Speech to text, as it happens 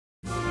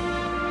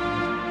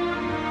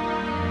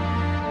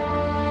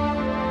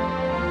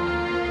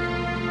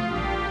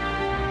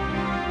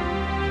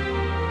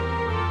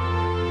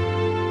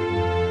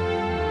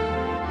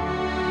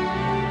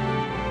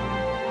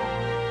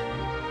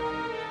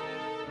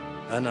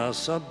and our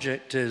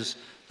subject is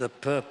the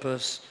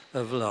purpose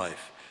of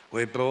life.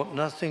 We brought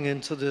nothing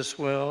into this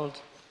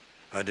world,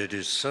 and it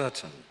is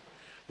certain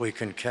we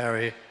can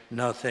carry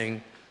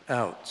nothing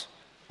out.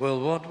 Well,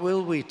 what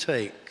will we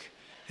take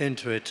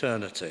into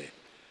eternity?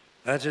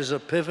 That is a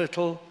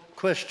pivotal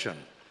question.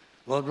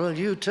 What will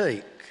you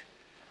take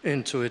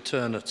into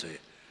eternity?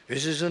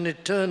 This is an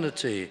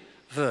eternity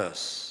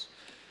verse,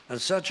 and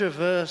such a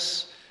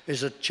verse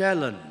is a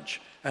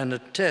challenge and a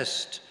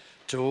test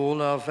to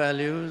all our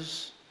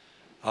values,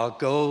 our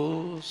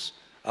goals,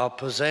 our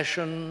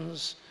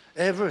possessions,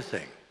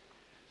 everything.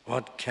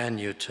 What can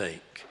you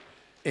take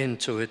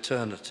into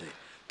eternity?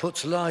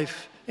 Puts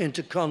life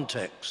into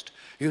context.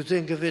 You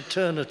think of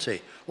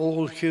eternity,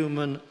 all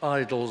human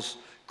idols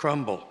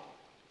crumble.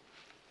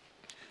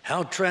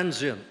 How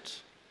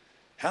transient,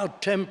 how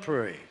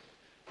temporary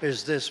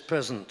is this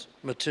present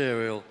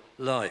material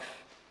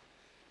life?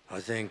 I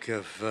think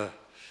of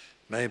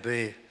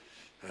maybe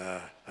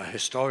a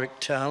historic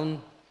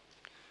town,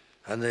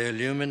 and they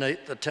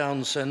illuminate the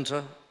town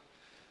centre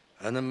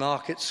and the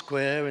market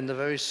square in the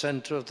very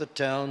centre of the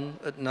town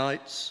at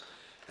nights,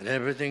 and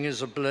everything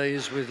is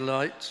ablaze with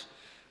light.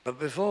 But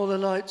before the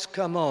lights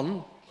come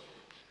on,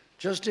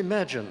 just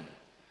imagine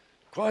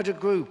quite a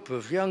group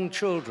of young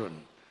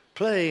children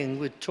playing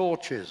with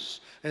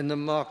torches in the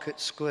market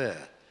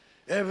square.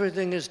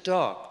 Everything is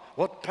dark.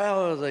 What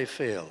power they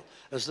feel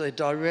as they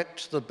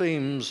direct the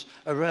beams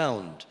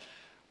around.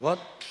 What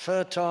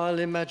fertile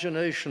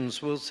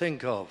imaginations will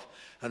think of,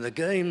 and the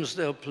games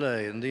they'll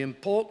play, and the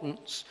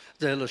importance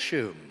they'll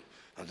assume.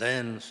 And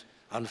then,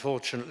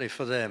 unfortunately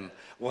for them,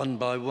 one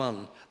by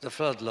one, the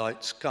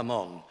floodlights come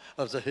on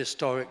of the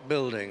historic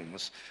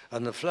buildings,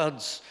 and the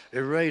floods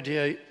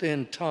irradiate the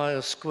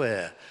entire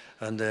square,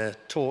 and their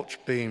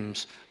torch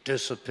beams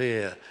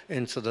disappear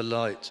into the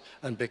light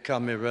and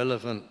become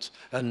irrelevant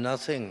and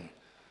nothing.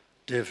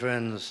 Dear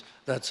friends,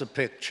 that's a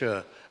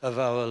picture of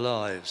our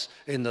lives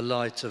in the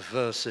light of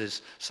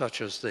verses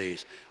such as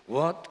these.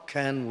 What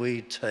can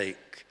we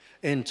take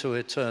into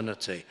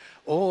eternity?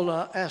 All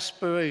our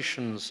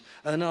aspirations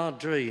and our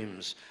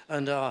dreams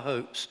and our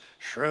hopes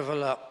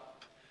shrivel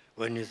up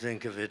when you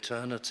think of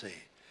eternity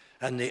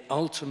and the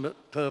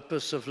ultimate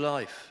purpose of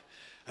life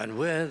and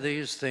where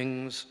these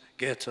things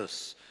get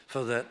us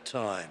for that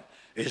time.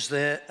 Is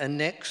there a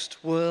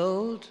next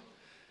world?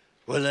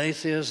 Well,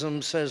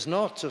 atheism says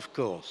not, of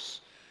course.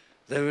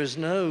 There is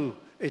no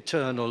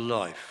eternal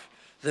life.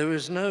 There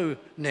is no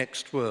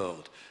next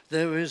world.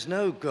 There is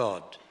no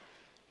God.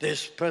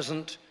 This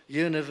present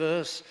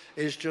universe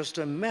is just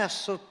a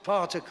mass of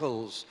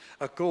particles,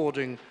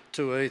 according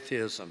to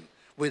atheism,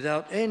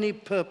 without any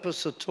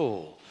purpose at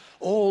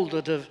all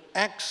that have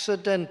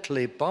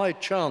accidentally, by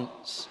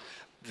chance,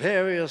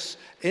 various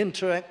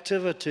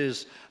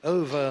interactivities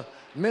over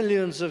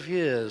millions of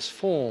years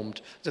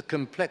formed the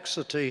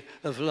complexity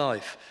of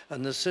life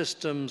and the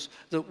systems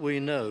that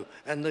we know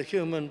and the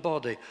human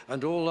body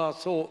and all our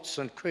thoughts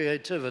and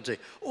creativity,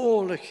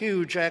 all a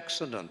huge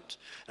accident.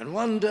 And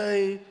one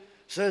day,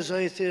 says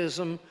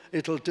atheism,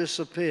 it'll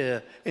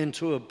disappear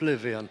into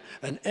oblivion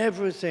and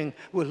everything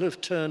will have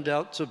turned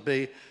out to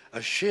be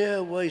a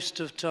sheer waste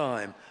of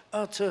time,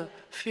 utter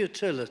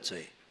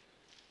futility.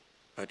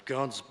 But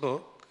God's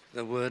book,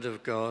 the Word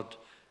of God,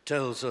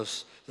 tells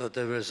us that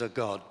there is a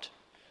God,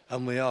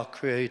 and we are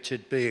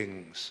created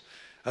beings,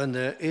 and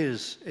there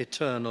is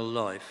eternal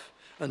life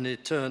and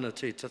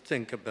eternity to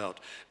think about.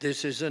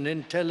 This is an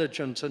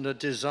intelligent and a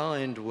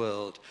designed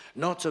world,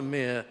 not a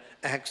mere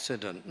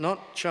accident,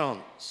 not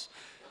chance,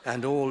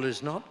 and all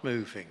is not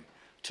moving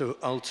to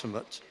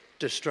ultimate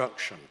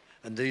destruction.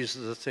 And these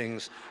are the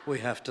things we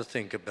have to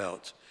think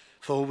about.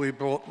 For we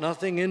brought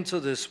nothing into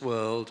this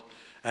world,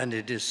 and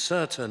it is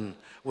certain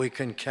we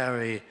can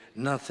carry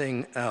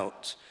nothing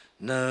out.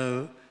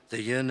 No,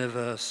 the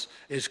universe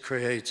is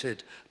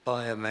created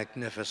by a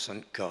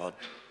magnificent God.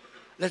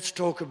 Let's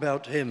talk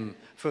about him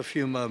for a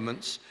few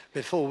moments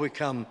before we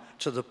come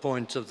to the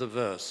point of the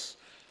verse.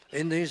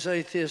 In these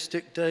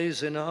atheistic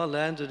days in our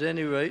land, at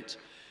any rate,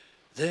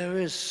 there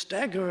is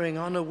staggering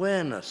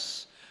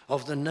unawareness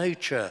of the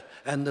nature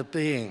and the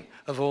being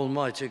of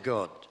Almighty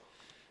God.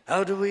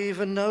 How do we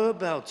even know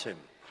about him?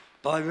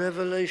 By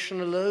revelation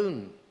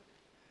alone.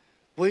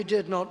 We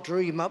did not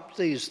dream up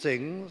these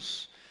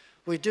things.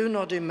 We do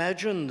not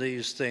imagine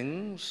these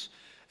things.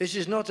 This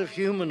is not of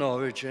human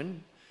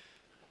origin.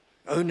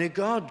 Only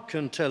God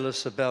can tell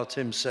us about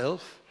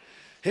himself.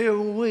 Here are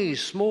we,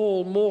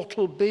 small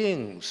mortal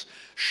beings,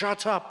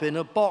 shut up in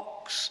a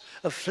box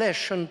of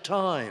flesh and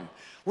time.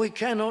 We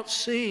cannot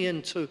see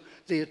into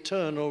the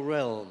eternal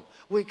realm.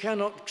 We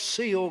cannot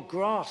see or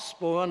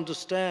grasp or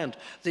understand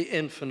the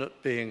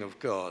infinite being of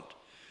God.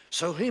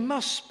 So he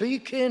must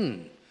speak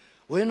in.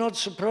 We're not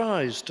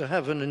surprised to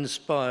have an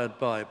inspired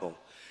Bible.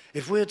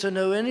 If we're to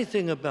know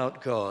anything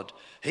about God,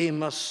 he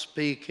must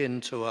speak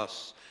into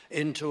us,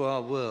 into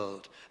our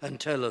world, and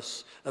tell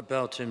us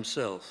about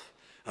himself.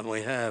 And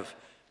we have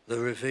the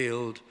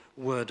revealed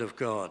Word of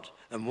God.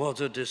 And what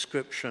a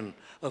description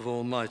of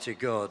Almighty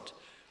God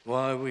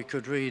Why, we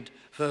could read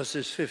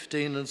verses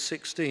 15 and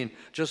 16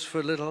 just for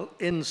a little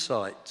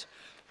insight.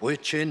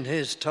 Which in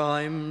his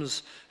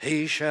times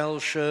he shall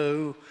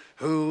show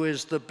who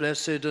is the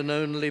blessed and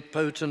only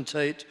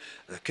potentate,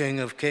 the King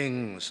of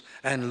kings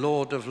and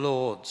Lord of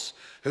lords,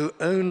 who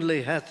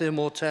only hath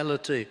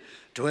immortality,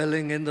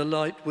 dwelling in the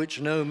light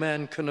which no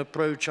man can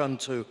approach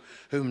unto,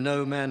 whom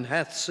no man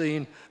hath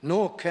seen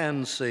nor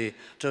can see,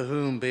 to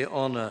whom be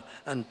honor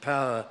and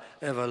power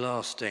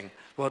everlasting.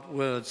 What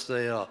words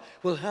they are.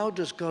 Well, how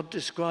does God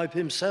describe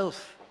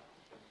himself?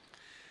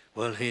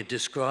 Well, he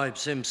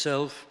describes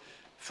himself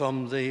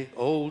from the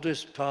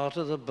oldest part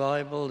of the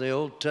Bible, the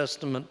Old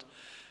Testament.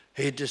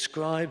 He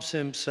describes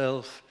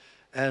himself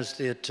as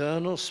the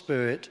eternal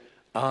Spirit,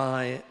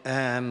 I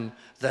am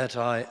that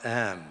I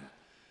am.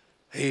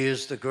 He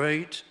is the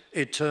great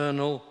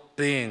eternal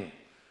being,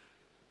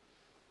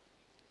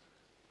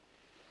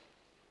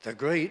 the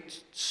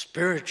great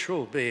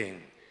spiritual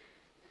being,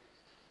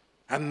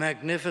 a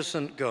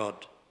magnificent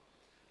God,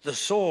 the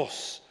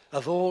source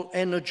of all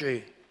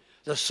energy,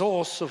 the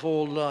source of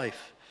all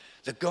life,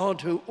 the God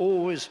who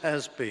always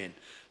has been,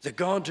 the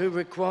God who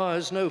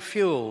requires no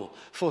fuel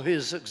for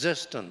his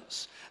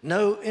existence,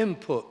 no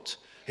input.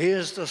 He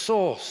is the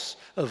source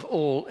of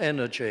all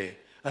energy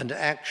and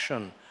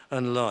action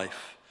and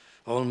life,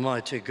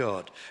 Almighty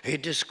God. He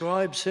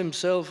describes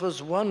himself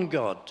as one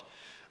God,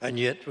 and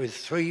yet with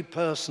three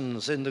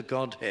persons in the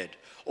Godhead,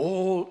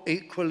 all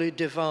equally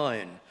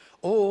divine,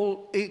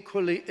 all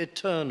equally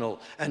eternal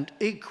and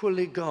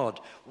equally God,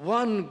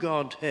 one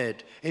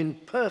Godhead in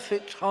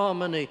perfect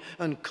harmony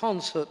and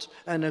concert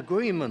and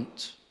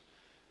agreement,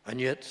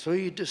 and yet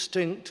three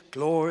distinct,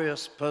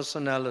 glorious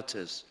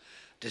personalities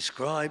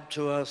described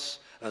to us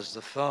as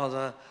the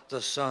Father,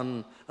 the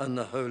Son, and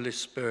the Holy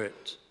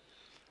Spirit.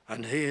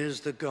 And he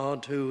is the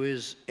God who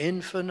is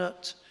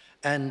infinite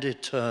and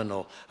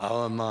eternal.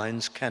 Our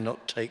minds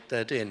cannot take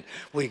that in.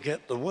 We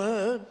get the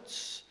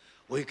words,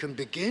 we can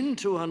begin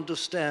to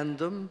understand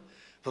them,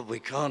 but we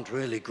can't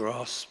really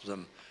grasp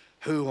them.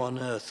 Who on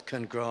earth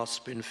can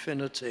grasp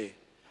infinity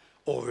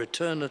or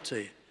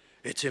eternity?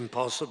 It's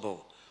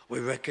impossible. We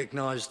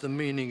recognize the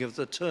meaning of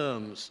the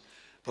terms,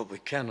 but we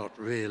cannot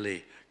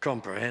really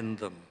comprehend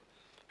them.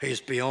 He is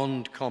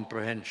beyond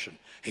comprehension.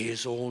 He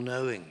is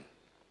all-knowing,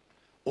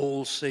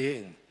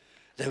 all-seeing.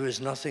 There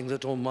is nothing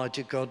that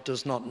Almighty God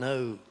does not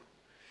know.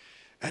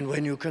 And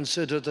when you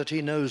consider that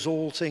he knows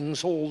all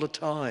things all the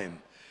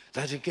time,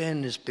 that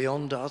again is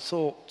beyond our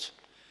thought.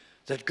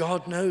 That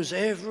God knows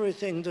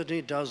everything that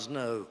he does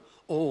know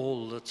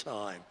all the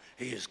time.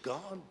 He is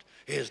God.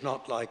 He is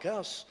not like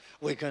us.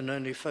 We can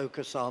only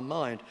focus our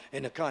mind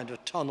in a kind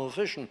of tunnel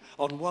vision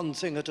on one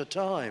thing at a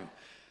time.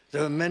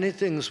 There are many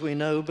things we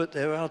know, but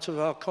they're out of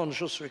our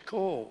conscious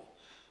recall.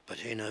 But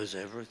he knows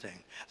everything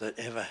that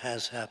ever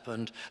has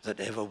happened, that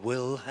ever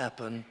will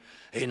happen.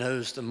 He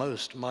knows the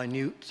most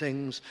minute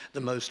things,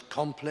 the most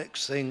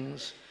complex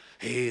things.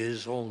 He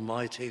is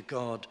Almighty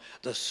God,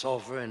 the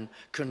sovereign,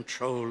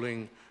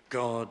 controlling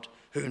God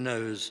who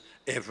knows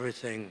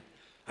everything.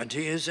 And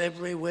he is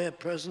everywhere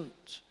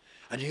present.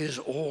 And he is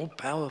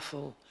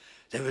all-powerful.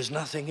 There is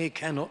nothing he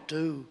cannot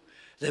do.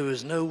 There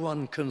is no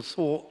one can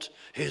thwart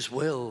his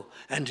will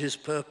and his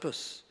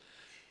purpose.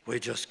 We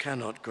just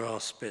cannot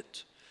grasp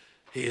it.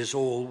 He is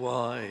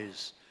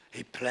all-wise.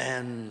 He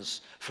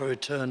plans for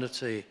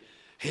eternity.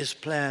 His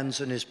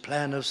plans and his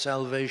plan of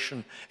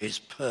salvation is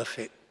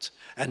perfect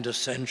and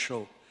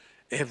essential.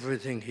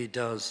 Everything he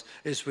does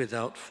is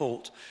without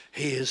fault.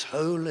 He is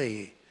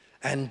holy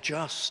and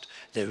just.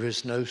 There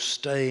is no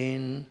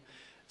stain.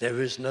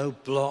 There is no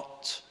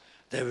blot.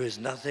 There is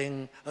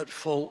nothing at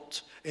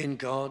fault in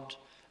God.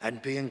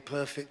 And being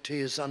perfect, he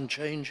is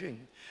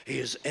unchanging. He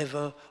is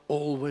ever,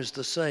 always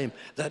the same.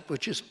 That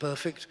which is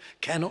perfect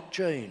cannot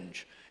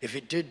change. If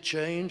it did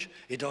change,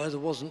 it either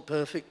wasn't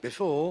perfect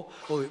before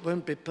or it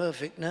won't be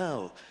perfect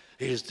now.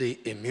 He is the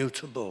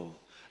immutable,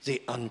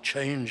 the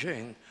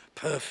unchanging,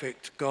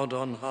 perfect God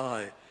on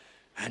high.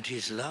 And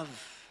he's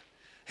love.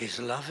 He's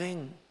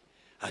loving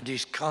and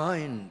he's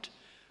kind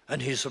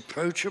and he's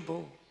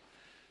approachable.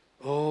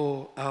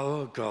 Oh,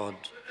 our God,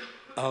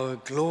 our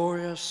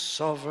glorious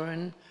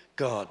sovereign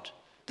God.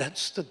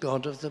 That's the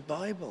God of the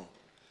Bible.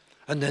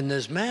 And then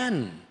there's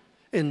man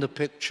in the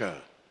picture.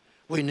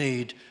 We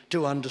need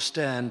to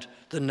understand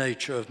the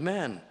nature of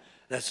man.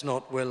 That's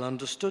not well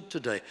understood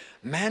today.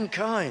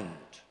 Mankind,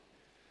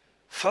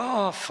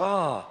 far,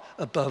 far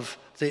above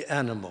the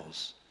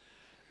animals.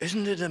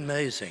 Isn't it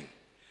amazing?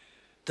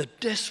 The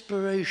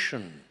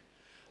desperation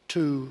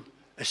to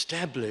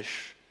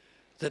establish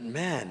that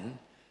man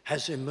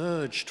has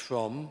emerged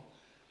from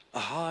a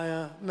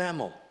higher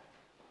mammal.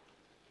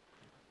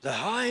 The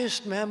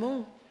highest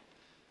mammal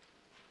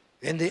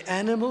in the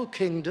animal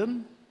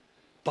kingdom,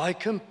 by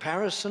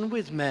comparison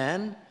with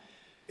man,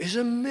 is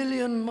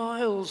 1,000,000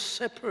 miles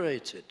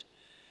separated.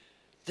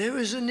 There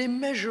is an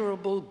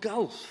immeasurable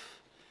gulf.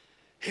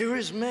 Here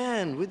is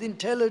man with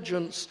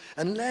intelligence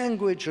and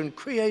language and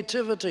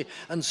creativity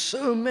and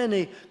so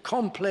many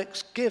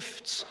complex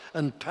gifts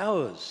and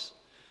powers.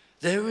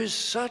 There is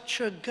such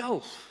a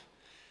gulf.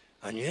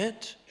 And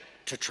yet,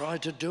 to try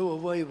to do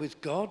away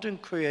with God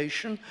and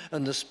creation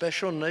and the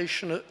special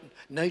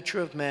nature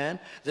of man,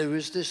 there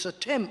is this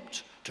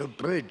attempt to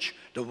bridge.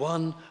 The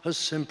one has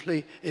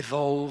simply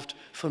evolved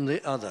from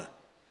the other.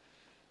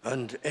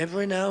 And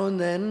every now and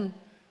then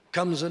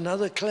comes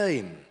another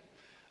claim.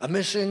 A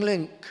missing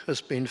link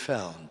has been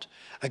found,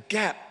 a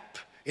gap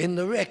in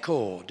the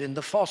record, in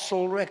the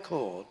fossil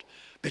record,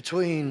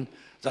 between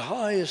the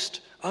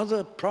highest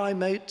other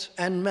primate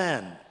and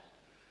man.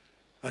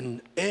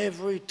 And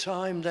every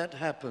time that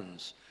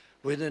happens,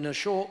 within a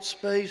short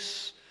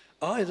space,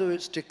 either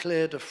it's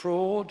declared a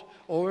fraud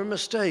or a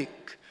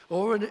mistake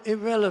or an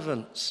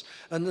irrelevance,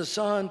 and the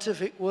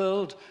scientific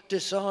world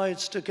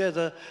decides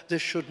together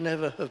this should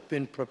never have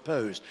been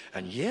proposed.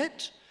 And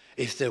yet,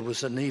 if there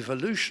was an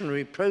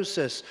evolutionary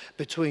process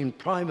between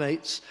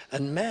primates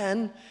and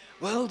man,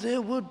 well,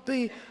 there would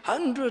be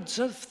hundreds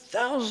of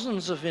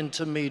thousands of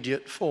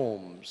intermediate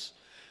forms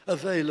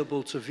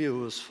available to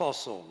view as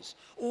fossils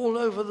all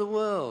over the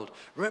world,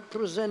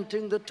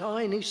 representing the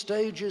tiny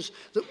stages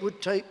that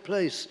would take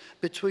place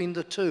between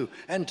the two.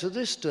 And to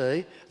this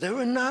day, there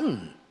are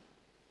none.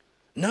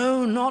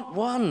 No, not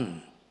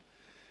one.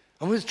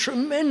 And with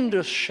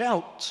tremendous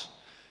shout,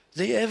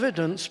 the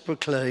evidence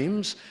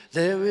proclaims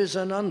there is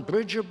an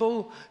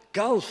unbridgeable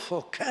gulf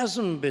or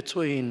chasm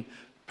between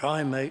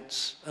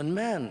primates and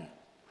man.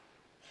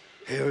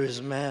 Here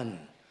is man,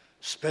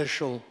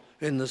 special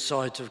in the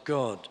sight of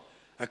God,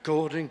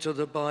 according to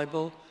the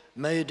Bible,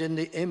 made in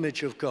the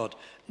image of God.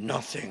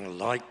 Nothing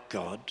like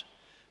God.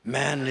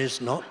 Man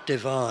is not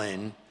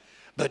divine,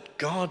 but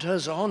God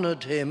has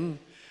honored him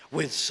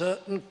with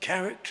certain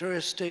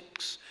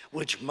characteristics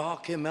which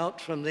mark him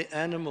out from the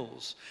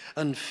animals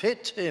and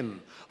fit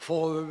him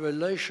for a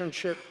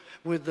relationship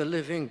with the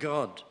living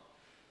God.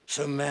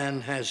 So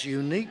man has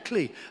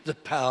uniquely the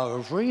power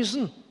of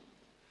reason.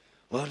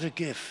 What a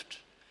gift.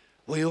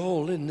 We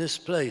all in this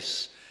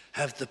place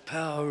have the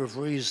power of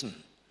reason,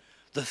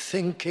 the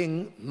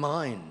thinking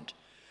mind.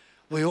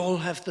 We all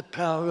have the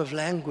power of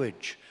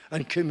language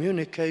and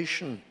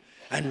communication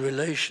and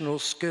relational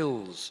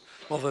skills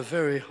of a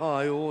very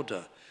high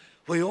order.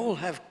 We all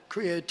have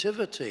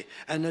creativity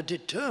and a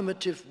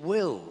determinative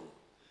will.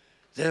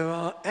 There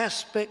are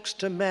aspects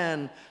to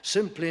man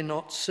simply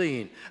not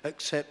seen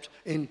except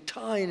in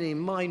tiny,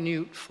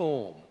 minute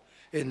form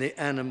in the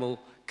animal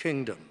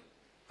kingdom.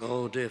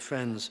 Oh, dear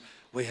friends,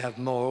 we have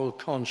moral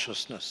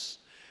consciousness,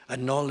 a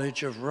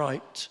knowledge of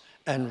right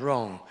and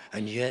wrong,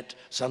 and yet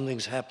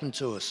something's happened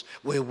to us.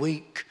 We're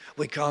weak.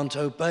 We can't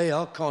obey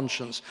our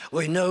conscience.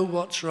 We know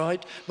what's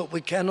right, but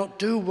we cannot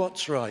do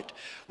what's right.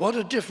 What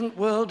a different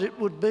world it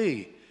would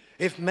be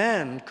if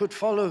man could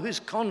follow his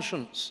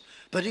conscience,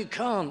 but he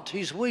can't.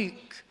 He's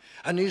weak,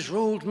 and he's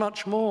ruled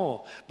much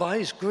more by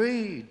his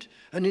greed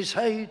and his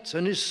hate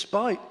and his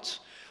spite.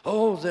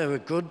 Oh, there are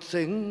good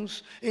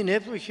things in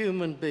every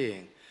human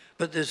being,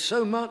 but there's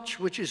so much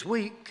which is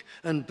weak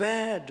and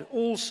bad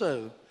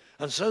also.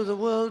 And so the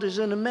world is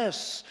in a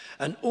mess,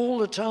 and all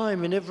the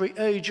time in every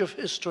age of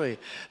history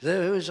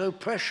there is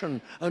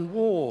oppression and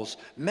wars,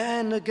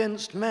 man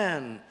against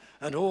man,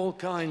 and all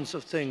kinds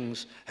of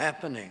things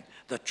happening,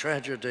 the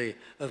tragedy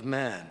of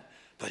man.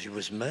 But he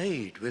was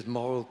made with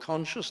moral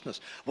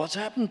consciousness. What's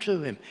happened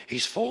to him?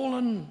 He's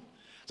fallen.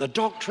 The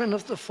doctrine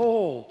of the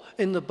fall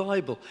in the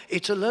Bible,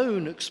 it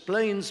alone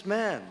explains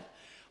man.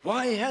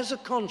 Why he has a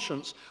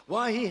conscience,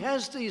 why he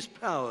has these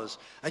powers,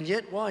 and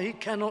yet why he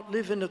cannot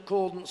live in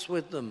accordance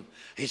with them.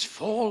 He's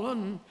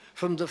fallen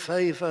from the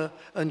favor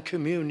and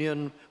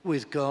communion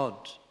with God.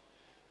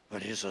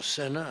 But he's a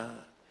sinner,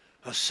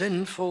 a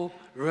sinful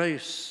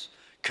race,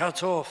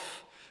 cut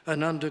off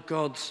and under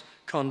God's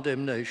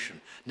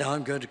condemnation. Now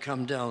I'm going to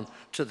come down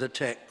to the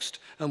text,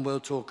 and we'll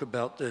talk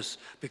about this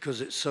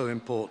because it's so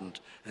important.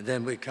 And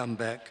then we come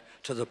back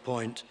to the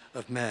point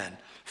of man.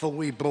 For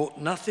we brought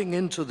nothing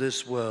into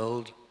this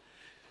world,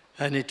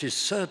 and it is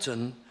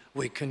certain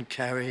we can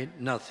carry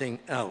nothing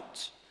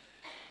out.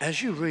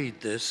 As you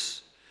read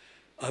this,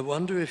 I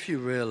wonder if you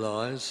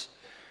realize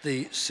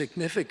the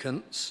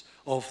significance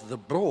of the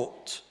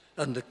brought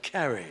and the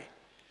carry.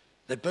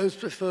 They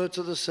both refer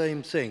to the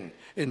same thing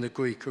in the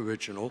Greek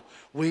original.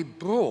 We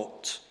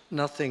brought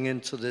nothing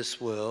into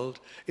this world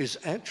is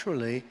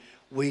actually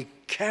we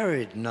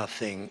carried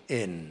nothing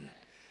in,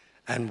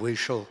 and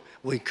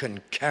we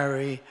can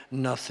carry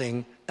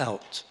nothing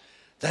out.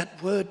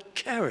 That word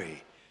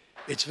carry,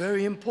 it's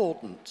very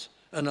important,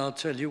 and I'll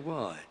tell you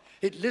why.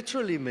 It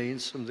literally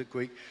means, from the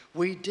Greek,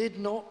 we did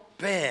not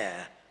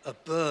bear a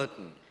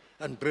burden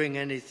and bring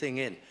anything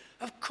in.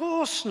 Of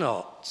course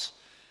not.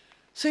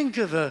 Think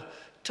of a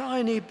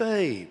tiny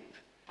babe,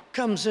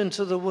 comes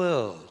into the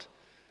world,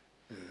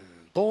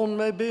 born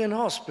maybe in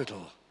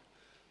hospital,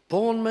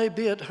 born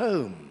maybe at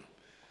home.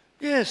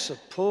 Yes, a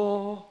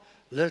poor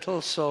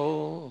little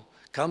soul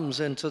comes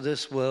into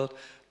this world,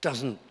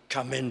 doesn't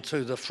come in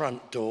through the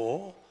front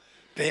door,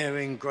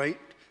 bearing great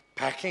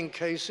packing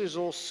cases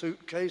or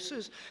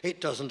suitcases.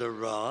 It doesn't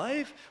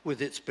arrive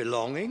with its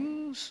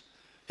belongings.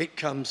 It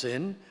comes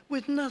in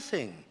with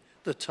nothing,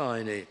 the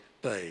tiny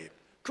babe.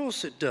 Of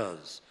course it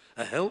does.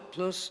 a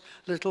helpless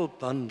little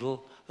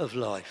bundle of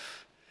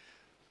life.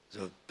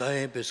 The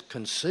babe is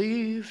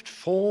conceived,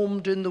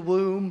 formed in the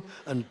womb,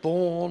 and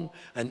born,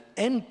 and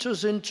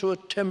enters into a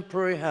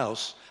temporary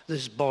house,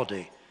 this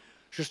body.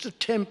 Just a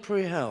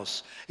temporary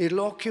house.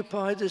 It'll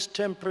occupy this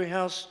temporary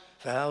house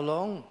for how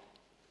long?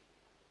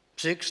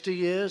 60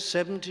 years,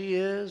 70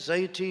 years,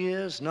 80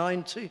 years,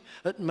 90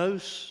 at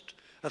most,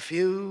 a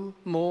few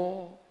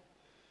more.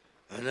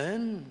 And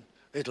then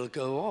it'll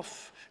go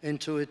off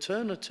into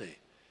eternity.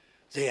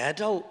 The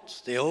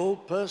adult, the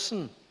old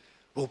person,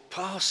 will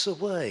pass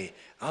away.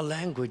 Our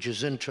language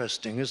is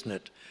interesting, isn't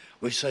it?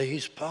 We say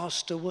he's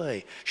passed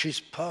away, she's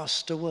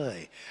passed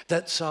away.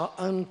 That's our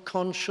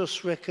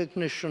unconscious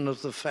recognition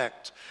of the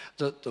fact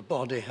that the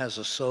body has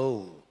a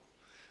soul.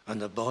 And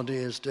the body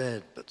is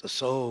dead, but the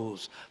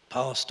soul's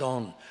passed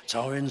on. It's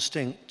our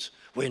instinct.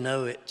 We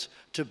know it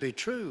to be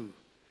true.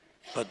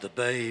 But the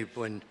babe,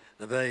 when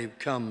the babe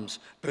comes,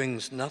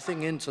 brings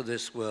nothing into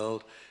this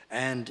world,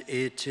 and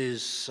it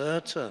is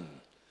certain.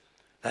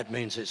 That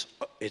means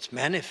it's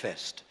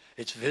manifest,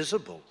 it's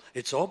visible,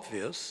 it's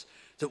obvious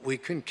that we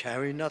can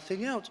carry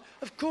nothing out.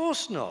 Of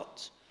course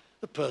not.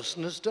 The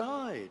person has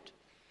died.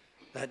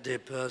 That dear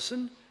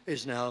person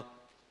is now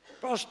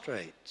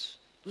prostrate,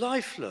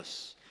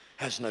 lifeless,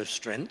 has no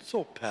strength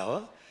or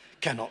power,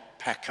 cannot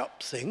pack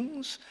up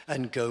things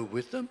and go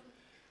with them.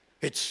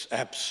 It's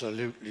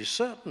absolutely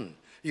certain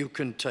you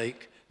can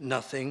take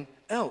nothing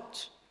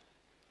out.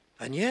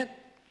 And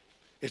yet,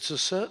 it's a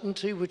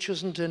certainty which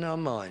isn't in our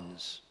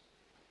minds.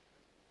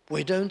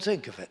 We don't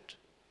think of it.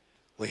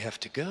 We have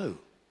to go.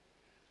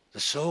 The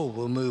soul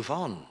will move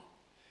on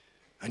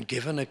and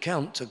give an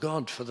account to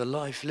God for the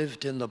life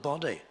lived in the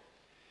body.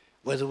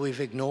 Whether we've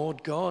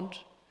ignored God,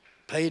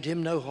 paid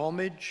him no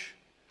homage,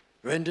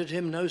 rendered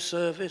him no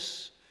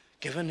service,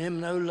 given him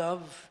no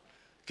love,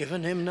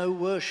 given him no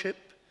worship,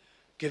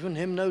 given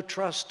him no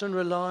trust and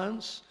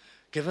reliance,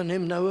 given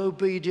him no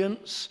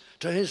obedience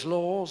to his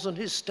laws and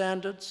his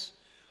standards.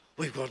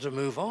 We've got to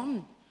move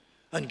on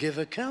and give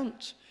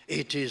account.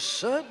 It is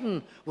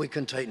certain we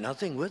can take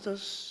nothing with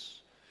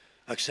us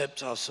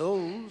except our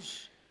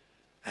souls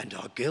and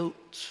our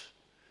guilt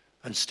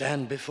and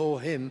stand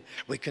before him.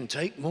 We can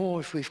take more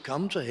if we've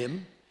come to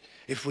him,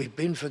 if we've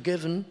been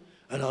forgiven,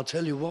 and I'll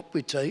tell you what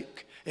we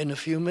take in a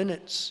few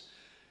minutes.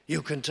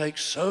 You can take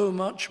so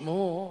much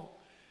more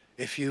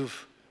if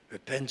you've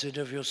repented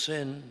of your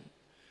sin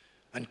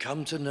and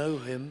come to know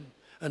him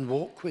and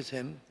walk with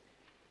him.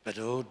 But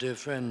oh, dear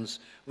friends,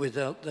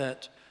 without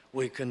that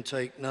we can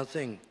take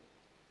nothing.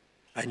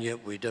 And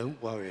yet we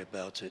don't worry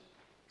about it.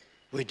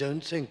 We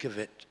don't think of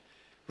it.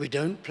 We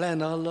don't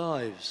plan our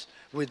lives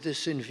with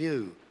this in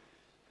view,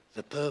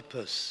 the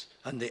purpose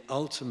and the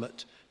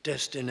ultimate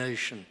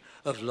destination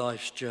of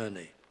life's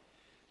journey.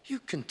 You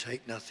can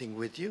take nothing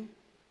with you.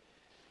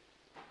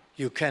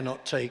 You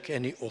cannot take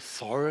any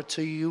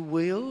authority you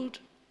wield.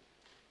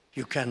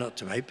 You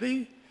cannot,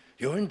 maybe,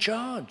 you're in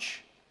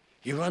charge.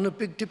 You run a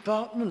big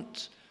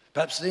department,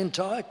 perhaps the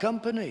entire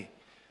company.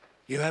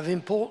 You have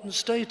important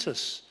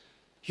status.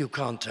 You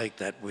can't take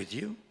that with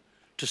you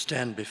to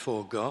stand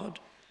before God.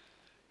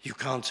 You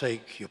can't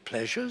take your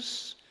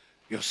pleasures,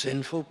 your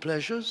sinful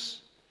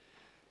pleasures.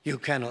 You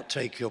cannot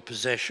take your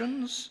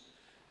possessions.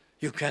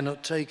 You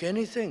cannot take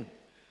anything.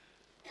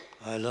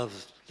 I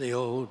love the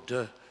old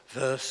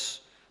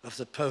verse of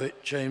the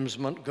poet James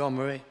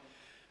Montgomery.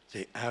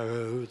 The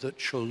arrow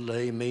that shall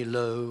lay me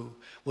low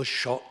was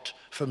shot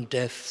from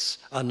death's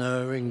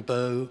unerring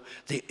bow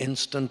the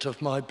instant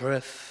of my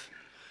breath.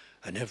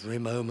 And every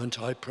moment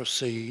I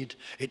proceed,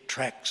 it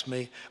tracks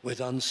me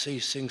with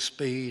unceasing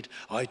speed.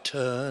 I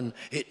turn,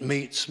 it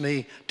meets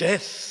me.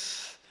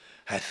 Death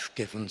hath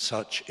given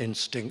such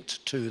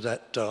instinct to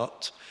that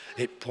dart.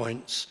 It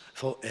points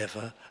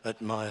forever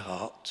at my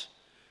heart.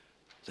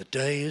 The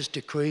day is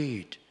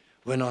decreed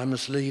when I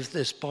must leave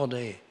this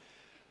body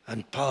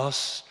and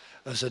pass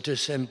as a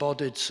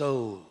disembodied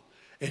soul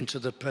into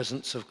the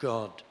presence of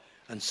God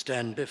and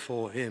stand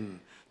before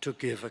him to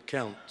give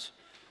account.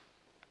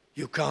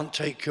 You can't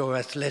take your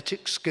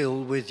athletic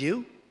skill with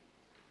you.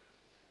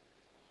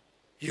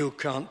 You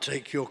can't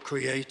take your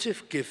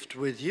creative gift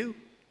with you.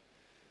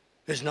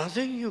 There's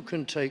nothing you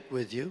can take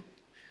with you.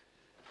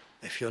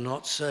 If you're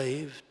not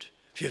saved,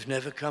 if you've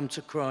never come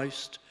to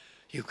Christ,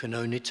 you can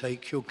only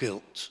take your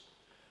guilt,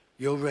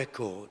 your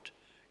record,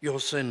 your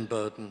sin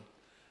burden.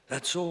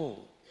 That's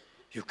all.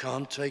 You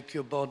can't take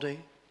your body.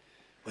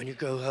 When you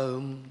go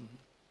home,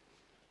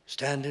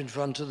 stand in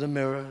front of the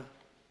mirror,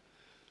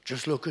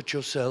 just look at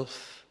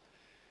yourself.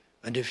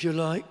 And if you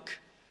like,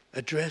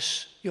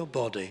 address your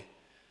body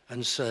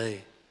and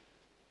say,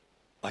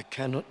 I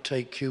cannot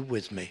take you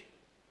with me.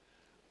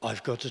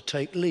 I've got to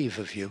take leave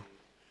of you,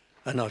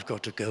 and I've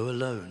got to go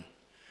alone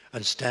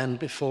and stand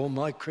before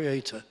my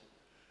Creator,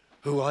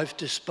 who I've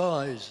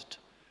despised,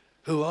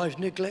 who I've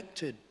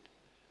neglected.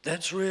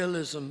 That's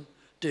realism,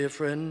 dear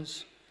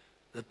friends.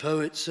 The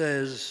poet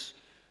says,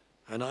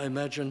 and I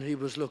imagine he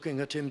was looking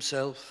at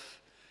himself,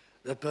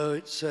 the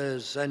poet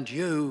says, and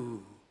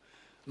you,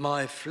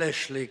 my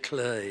fleshly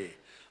clay,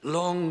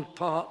 long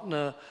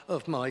partner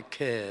of my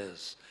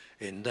cares.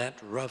 In that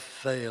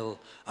rough veil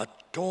are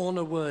torn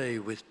away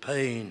with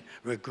pain,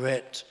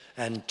 regret,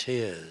 and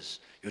tears.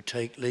 You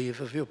take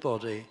leave of your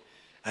body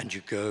and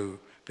you go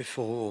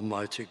before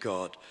Almighty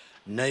God.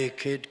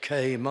 Naked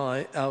came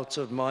I out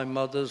of my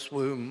mother's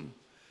womb,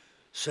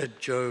 said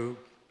Job,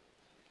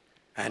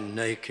 and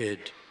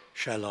naked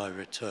shall I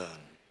return.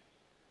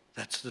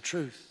 That's the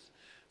truth.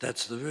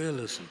 That's the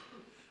realism.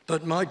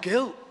 But my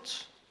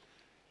guilt,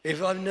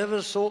 if I've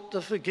never sought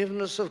the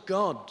forgiveness of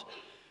God,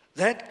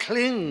 that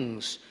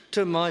clings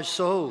to my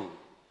soul.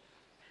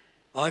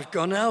 I've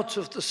gone out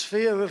of the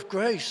sphere of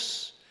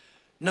grace.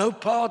 No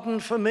pardon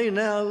for me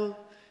now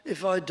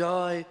if I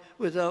die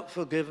without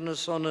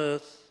forgiveness on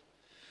earth.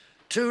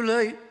 Too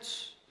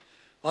late.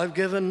 I've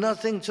given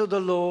nothing to the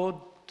Lord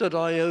that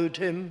I owed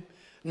him.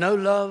 No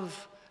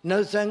love,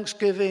 no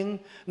thanksgiving,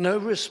 no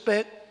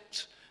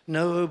respect,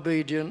 no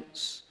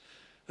obedience.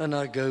 And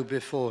I go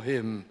before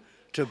him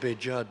to be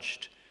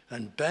judged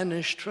and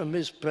banished from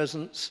his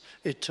presence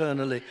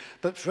eternally.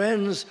 But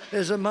friends,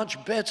 there's a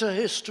much better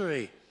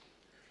history.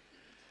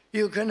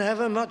 You can have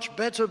a much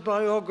better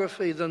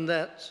biography than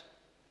that.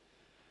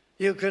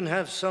 You can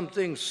have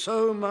something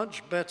so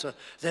much better.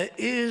 There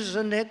is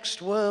a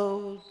next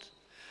world.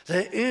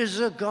 There is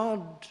a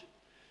God.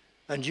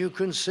 And you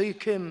can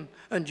seek him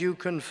and you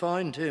can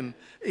find him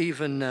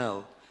even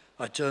now.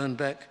 I turn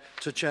back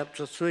to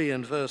chapter 3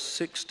 and verse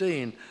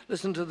 16.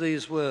 Listen to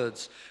these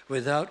words.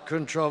 Without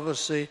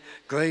controversy,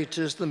 great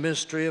is the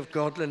mystery of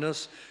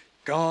godliness.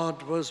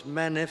 God was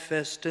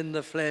manifest in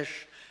the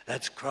flesh.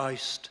 That's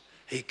Christ.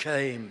 He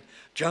came.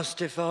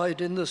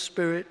 Justified in the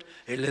Spirit,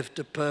 he lived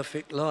a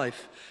perfect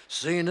life.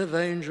 Seen of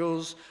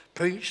angels,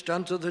 preached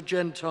unto the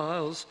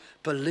Gentiles,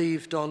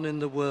 believed on in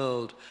the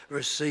world,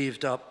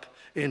 received up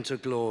into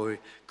glory.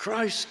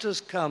 Christ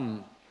has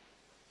come.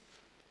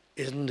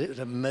 Isn't it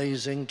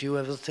amazing? Do you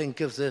ever think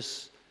of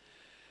this?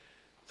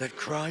 That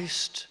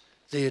Christ,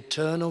 the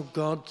eternal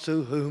God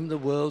through whom the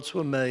worlds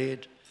were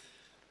made,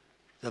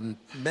 the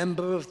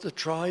member of the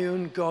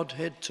triune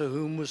Godhead to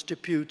whom was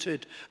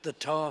deputed the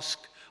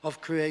task of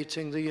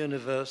creating the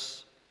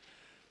universe,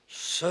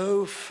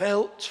 so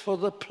felt for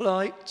the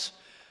plight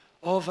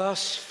of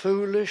us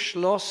foolish,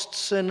 lost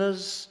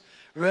sinners,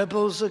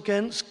 rebels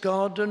against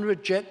God and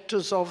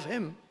rejectors of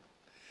him,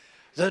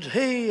 that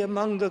he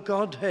among the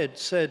Godhead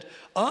said,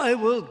 I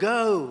will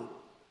go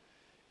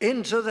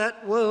into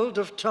that world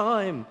of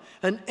time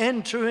and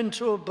enter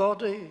into a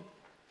body,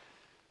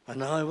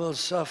 and I will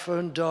suffer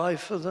and die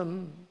for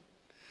them,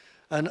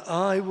 and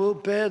I will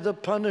bear the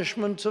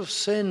punishment of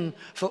sin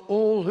for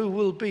all who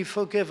will be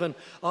forgiven.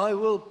 I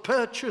will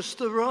purchase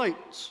the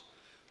right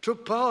to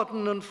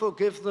pardon and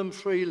forgive them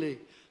freely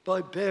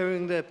by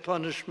bearing their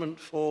punishment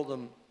for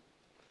them.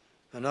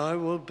 And I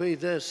will be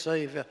their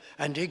Savior.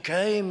 And he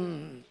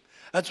came.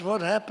 That's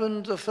what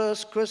happened the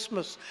first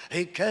Christmas.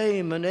 He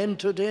came and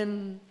entered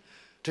in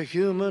to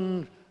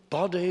human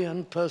body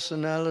and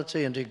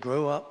personality, and he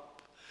grew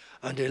up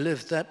and he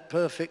lived that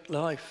perfect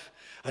life.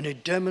 And he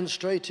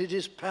demonstrated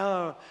his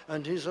power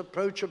and his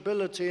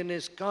approachability and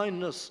his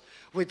kindness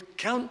with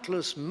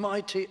countless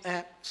mighty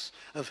acts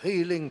of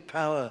healing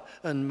power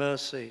and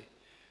mercy.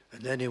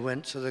 And then he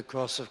went to the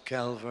cross of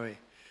Calvary.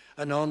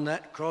 And on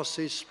that cross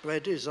he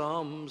spread his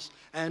arms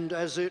and,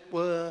 as it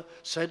were,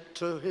 said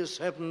to his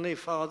heavenly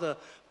Father,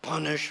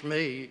 punish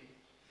me.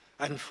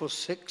 And for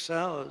 6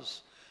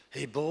 hours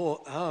he bore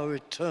our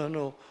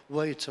eternal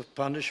weight of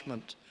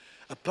punishment.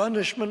 A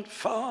punishment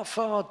far,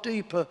 far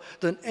deeper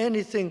than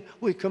anything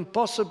we can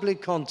possibly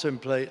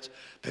contemplate,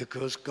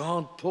 because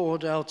God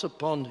poured out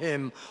upon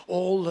him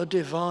all the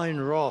divine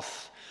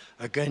wrath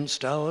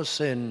against our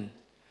sin,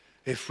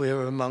 if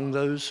we're among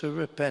those who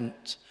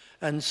repent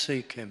and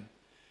seek him.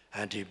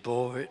 And he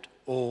bore it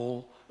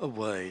all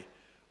away.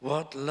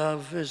 What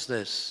love is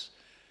this?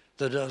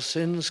 That our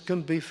sins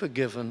can be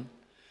forgiven,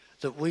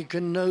 that we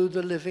can know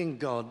the living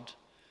God,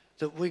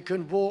 that we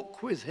can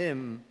walk with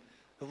him,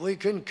 that we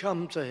can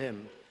come to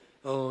him.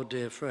 Oh,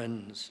 dear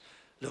friends,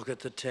 look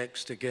at the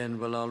text again.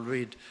 Well, I'll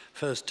read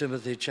 1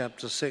 Timothy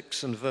chapter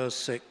 6 and verse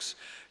 6.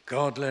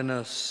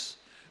 Godliness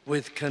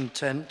with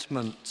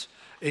contentment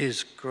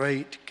is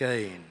great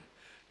gain.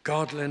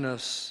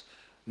 Godliness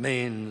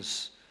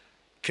means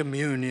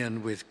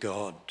communion with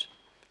God,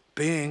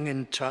 being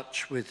in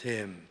touch with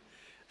him.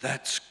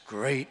 That's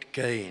great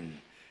gain.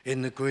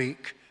 In the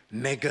Greek,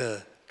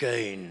 mega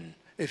gain,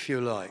 if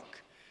you like.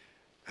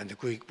 And the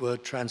Greek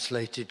word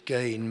translated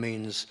gain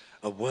means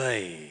a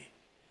way,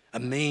 a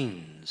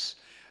means.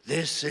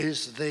 This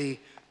is the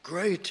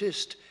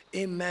greatest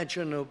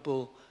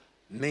imaginable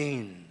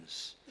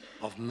means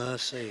of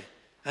mercy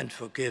and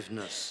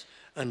forgiveness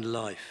and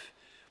life.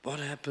 What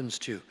happens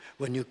to you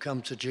when you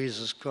come to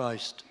Jesus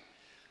Christ?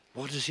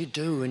 What does he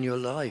do in your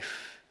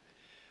life?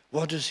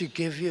 What does he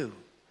give you?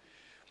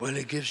 Well,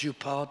 he gives you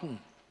pardon.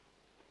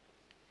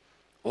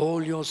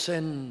 All your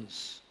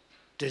sins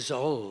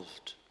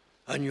dissolved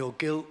and your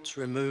guilt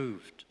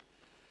removed.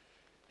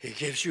 He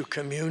gives you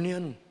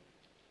communion.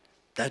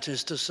 That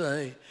is to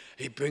say,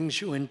 he brings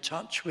you in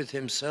touch with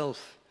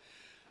himself.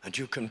 and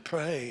you can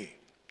pray.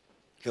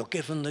 You're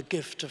given the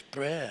gift of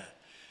prayer,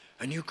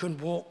 and you can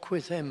walk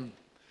with him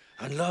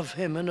and love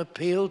him and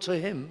appeal to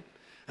him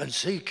and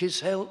seek his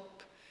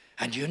help,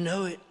 and you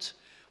know it.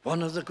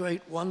 One of the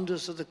great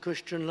wonders of the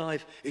Christian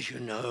life is you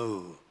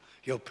know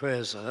your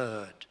prayers are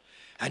heard,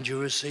 and you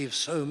receive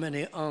so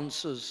many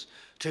answers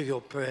to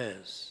your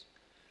prayers.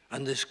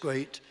 And this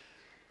great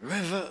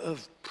river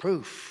of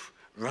proof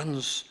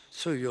runs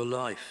through your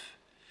life.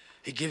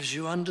 He gives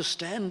you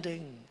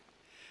understanding.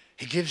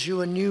 He gives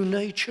you a new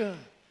nature.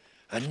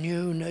 A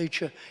new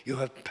nature. You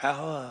have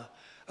power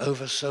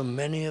over so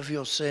many of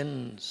your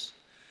sins.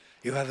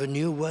 You have a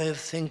new way of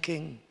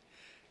thinking.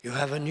 You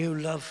have a new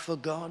love for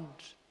God.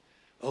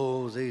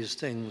 Oh, these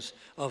things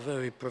are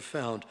very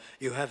profound.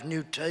 You have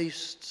new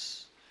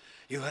tastes.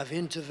 You have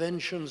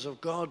interventions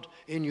of God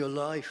in your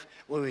life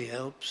where he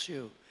helps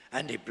you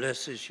and he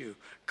blesses you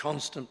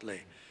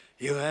constantly.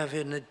 You have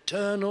an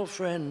eternal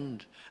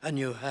friend and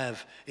you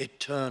have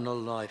eternal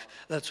life.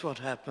 That's what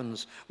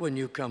happens when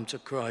you come to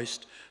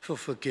Christ for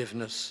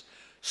forgiveness.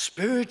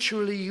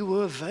 Spiritually, you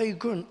were a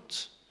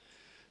vagrant.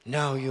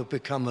 Now you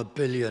become a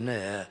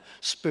billionaire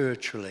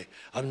spiritually.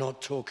 I'm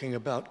not talking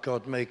about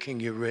God making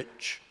you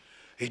rich.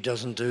 He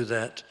doesn't do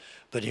that,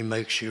 but he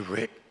makes you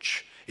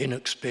rich in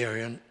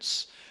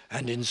experience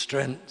and in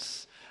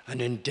strength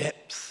and in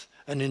depth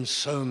and in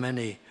so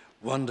many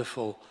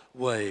wonderful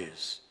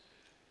ways.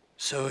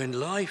 So in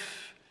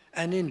life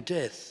and in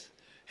death,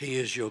 he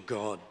is your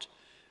God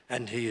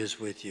and he is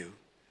with you.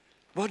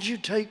 What do you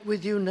take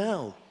with you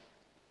now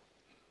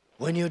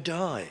when you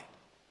die?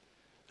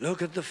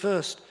 Look at the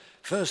first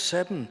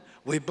 7.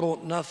 We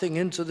brought nothing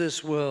into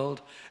this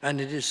world, and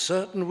it is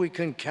certain we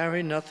can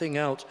carry nothing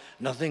out,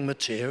 nothing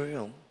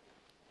material.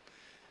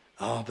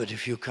 But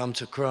if you come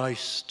to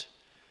Christ,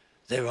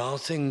 there are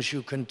things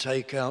you can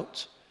take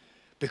out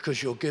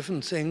because you're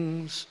given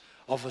things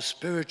of a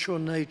spiritual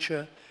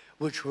nature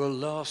which will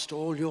last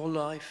all your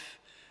life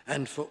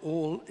and for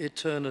all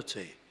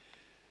eternity.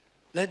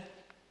 I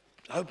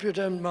hope you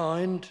don't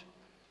mind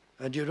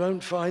and you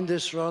don't find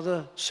this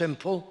rather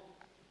simple.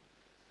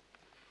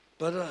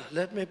 But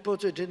let me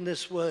put it in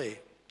this way.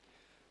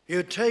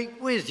 You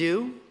take with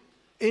you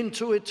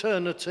into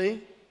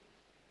eternity,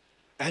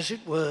 as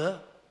it were,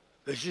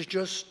 this is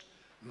just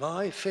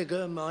my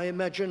figure, my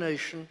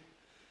imagination.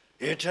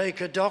 You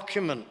take a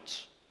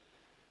document.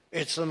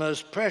 It's the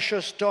most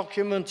precious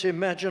document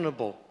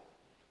imaginable.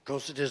 Of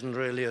course, it isn't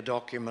really a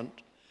document.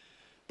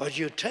 But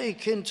you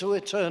take into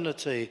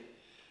eternity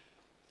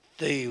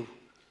the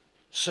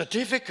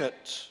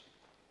certificate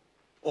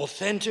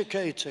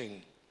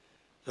authenticating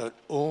that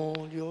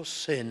all your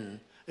sin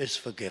is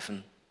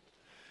forgiven,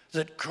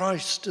 that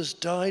Christ has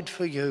died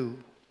for you,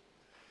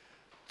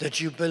 that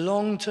you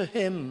belong to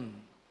him,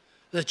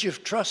 that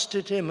you've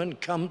trusted him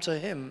and come to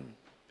him,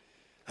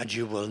 and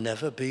you will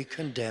never be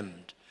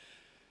condemned.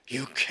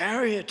 You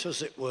carry it,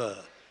 as it were,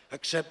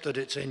 except that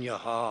it's in your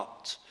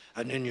heart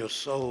and in your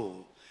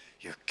soul.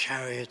 You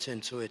carry it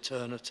into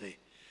eternity.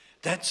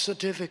 That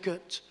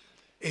certificate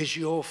is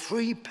your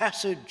free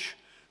passage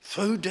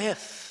through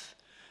death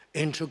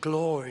into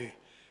glory,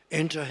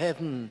 into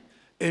heaven,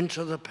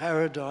 into the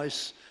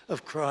paradise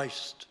of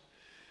Christ.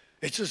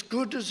 It's as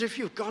good as if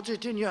you've got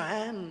it in your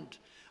hand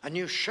and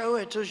you show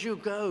it as you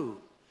go.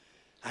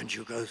 And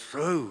you go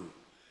through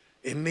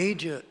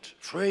immediate,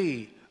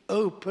 free,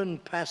 open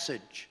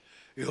passage.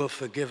 You're a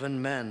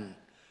forgiven man,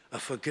 a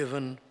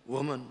forgiven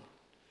woman.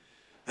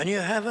 And you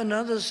have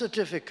another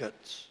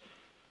certificate.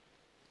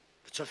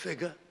 It's a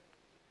figure.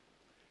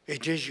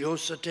 It is your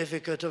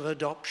certificate of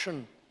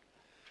adoption.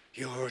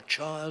 You're a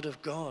child of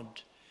God.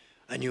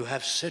 And you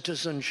have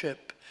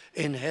citizenship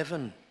in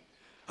heaven.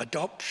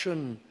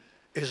 Adoption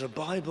is a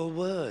Bible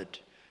word.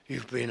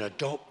 You've been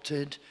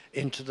adopted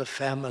into the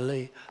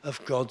family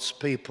of God's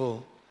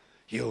people.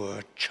 You are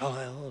a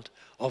child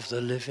of the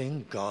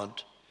living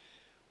God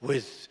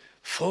with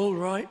full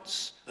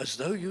rights as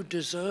though you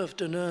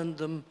deserved and earned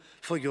them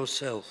for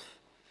yourself.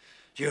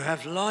 You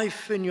have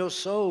life in your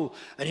soul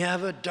and you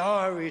have a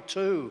diary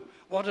too.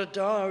 What a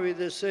diary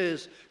this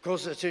is,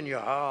 because it's in your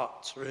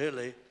heart,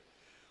 really.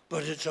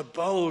 But it's a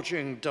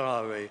bulging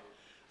diary,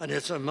 and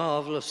it's a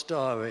marvelous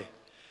diary.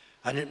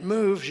 And it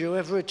moves you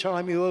every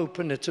time you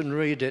open it and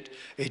read it.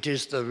 It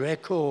is the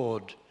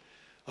record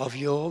of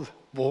your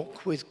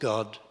walk with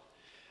God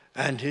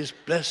and his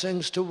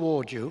blessings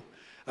toward you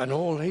and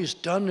all he's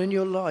done in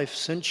your life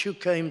since you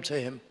came to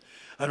him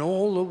and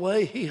all the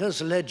way he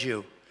has led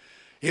you.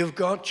 You've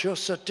got your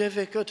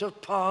certificate of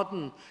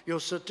pardon, your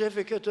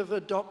certificate of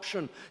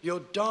adoption, your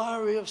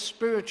diary of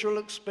spiritual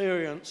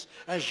experience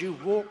as you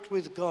walked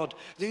with God.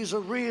 These are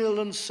real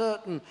and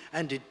certain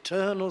and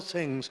eternal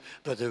things,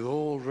 but they're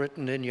all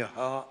written in your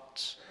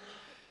heart.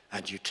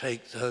 And you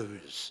take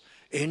those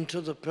into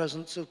the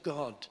presence of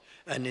God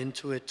and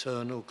into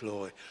eternal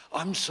glory.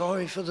 I'm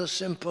sorry for the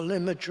simple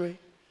imagery.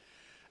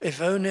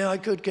 If only I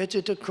could get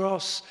it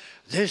across.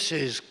 This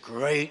is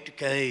great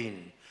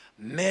gain,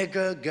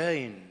 mega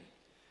gain.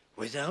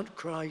 Without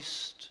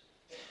Christ,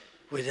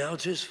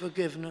 without his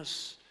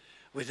forgiveness,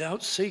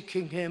 without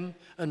seeking him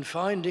and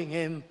finding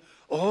him,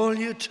 all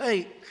you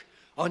take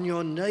on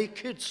your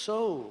naked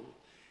soul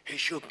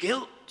is your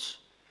guilt.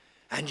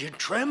 And you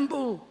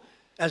tremble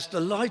as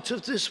the light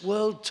of this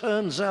world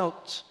turns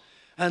out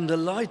and the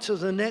light of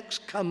the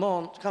next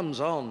comes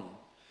on.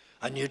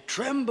 And you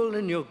tremble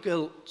in your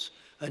guilt,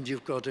 and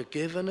you've got to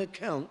give an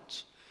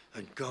account.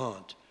 And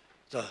God,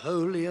 the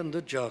holy and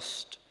the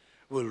just,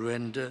 will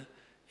render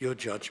your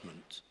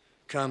judgment.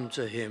 Come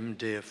to him,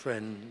 dear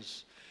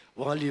friends,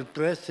 while you've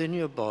breath in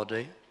your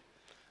body.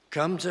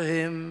 Come to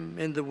him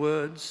in the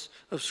words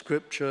of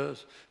Scripture,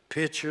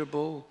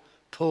 pitiable,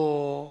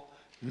 poor,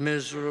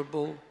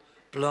 miserable,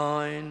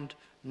 blind,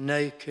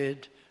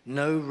 naked,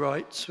 no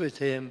rights with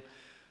him.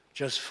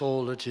 Just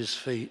fall at his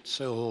feet.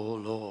 Say, oh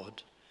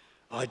Lord,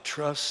 I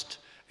trust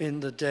in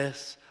the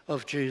death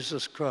of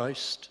Jesus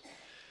Christ.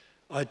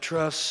 I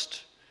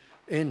trust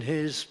in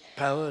his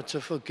power to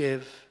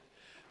forgive.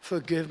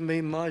 Forgive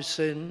me my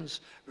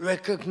sins.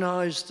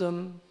 Recognize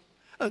them.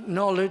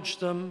 Acknowledge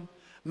them.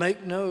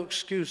 Make no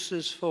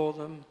excuses for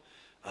them.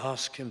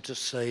 Ask him to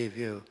save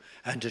you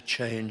and to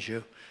change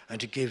you and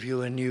to give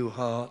you a new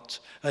heart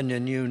and a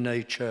new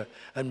nature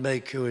and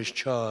make you his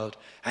child.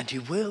 And he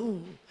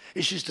will.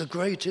 This is the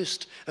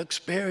greatest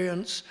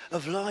experience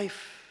of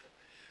life.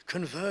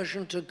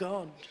 Conversion to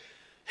God.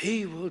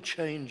 He will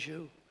change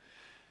you.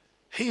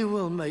 He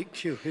will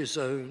make you his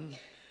own.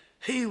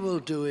 He will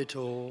do it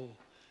all.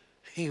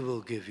 He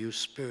will give you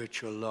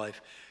spiritual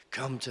life.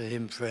 Come to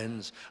him,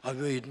 friends. I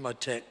read my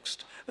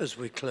text as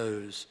we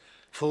close.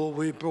 For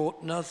we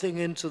brought nothing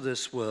into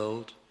this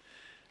world,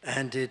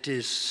 and it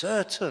is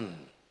certain,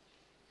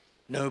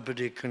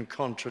 nobody can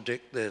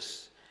contradict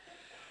this,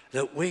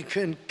 that we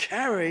can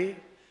carry,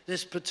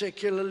 this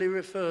particularly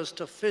refers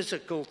to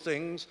physical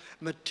things,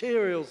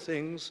 material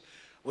things,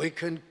 we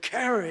can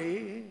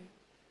carry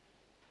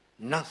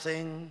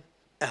nothing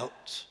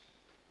out.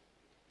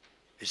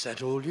 Is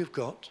that all you've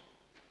got?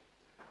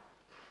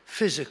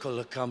 Physical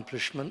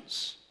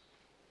accomplishments,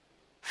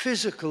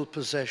 physical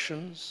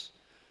possessions,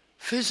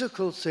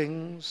 physical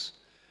things,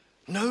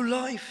 no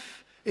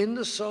life in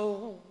the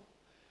soul.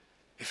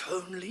 If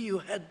only you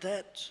had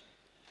that.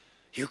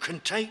 You can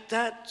take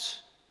that.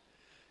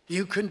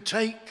 You can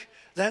take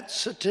that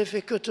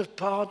certificate of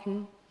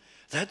pardon,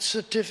 that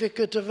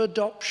certificate of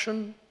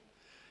adoption.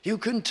 You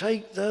can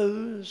take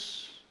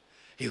those.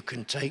 You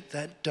can take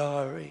that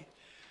diary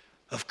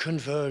of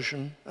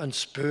conversion and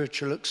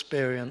spiritual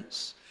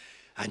experience,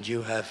 and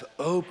you have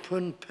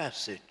open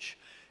passage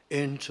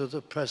into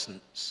the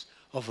presence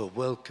of a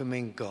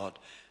welcoming God.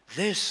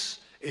 This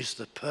is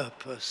the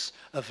purpose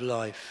of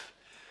life,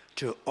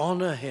 to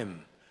honor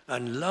him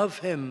and love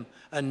him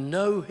and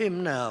know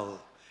him now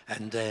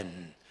and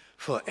then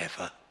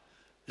forever.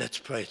 Let's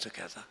pray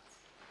together.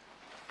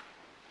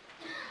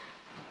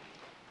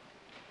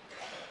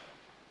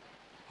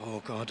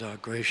 Oh God, our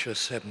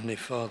gracious Heavenly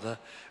Father,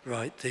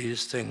 write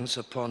these things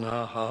upon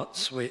our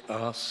hearts, we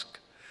ask.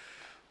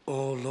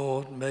 Oh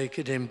Lord, make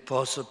it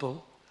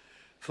impossible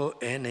for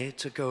any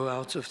to go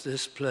out of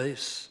this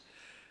place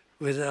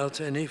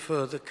without any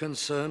further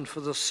concern for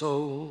the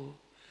soul,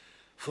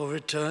 for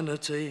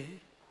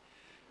eternity,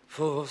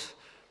 for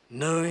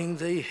knowing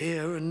thee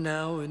here and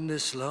now in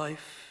this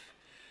life,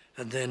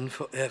 and then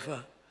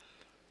forever.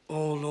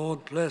 Oh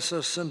Lord, bless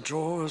us and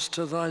draw us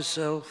to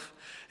thyself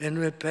in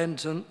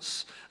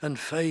repentance and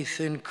faith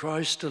in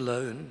Christ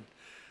alone.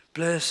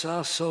 Bless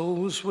our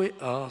souls, we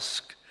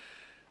ask,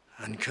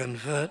 and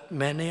convert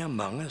many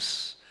among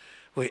us.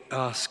 We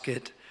ask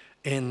it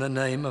in the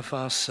name of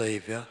our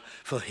Saviour,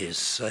 for his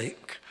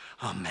sake.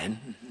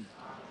 Amen.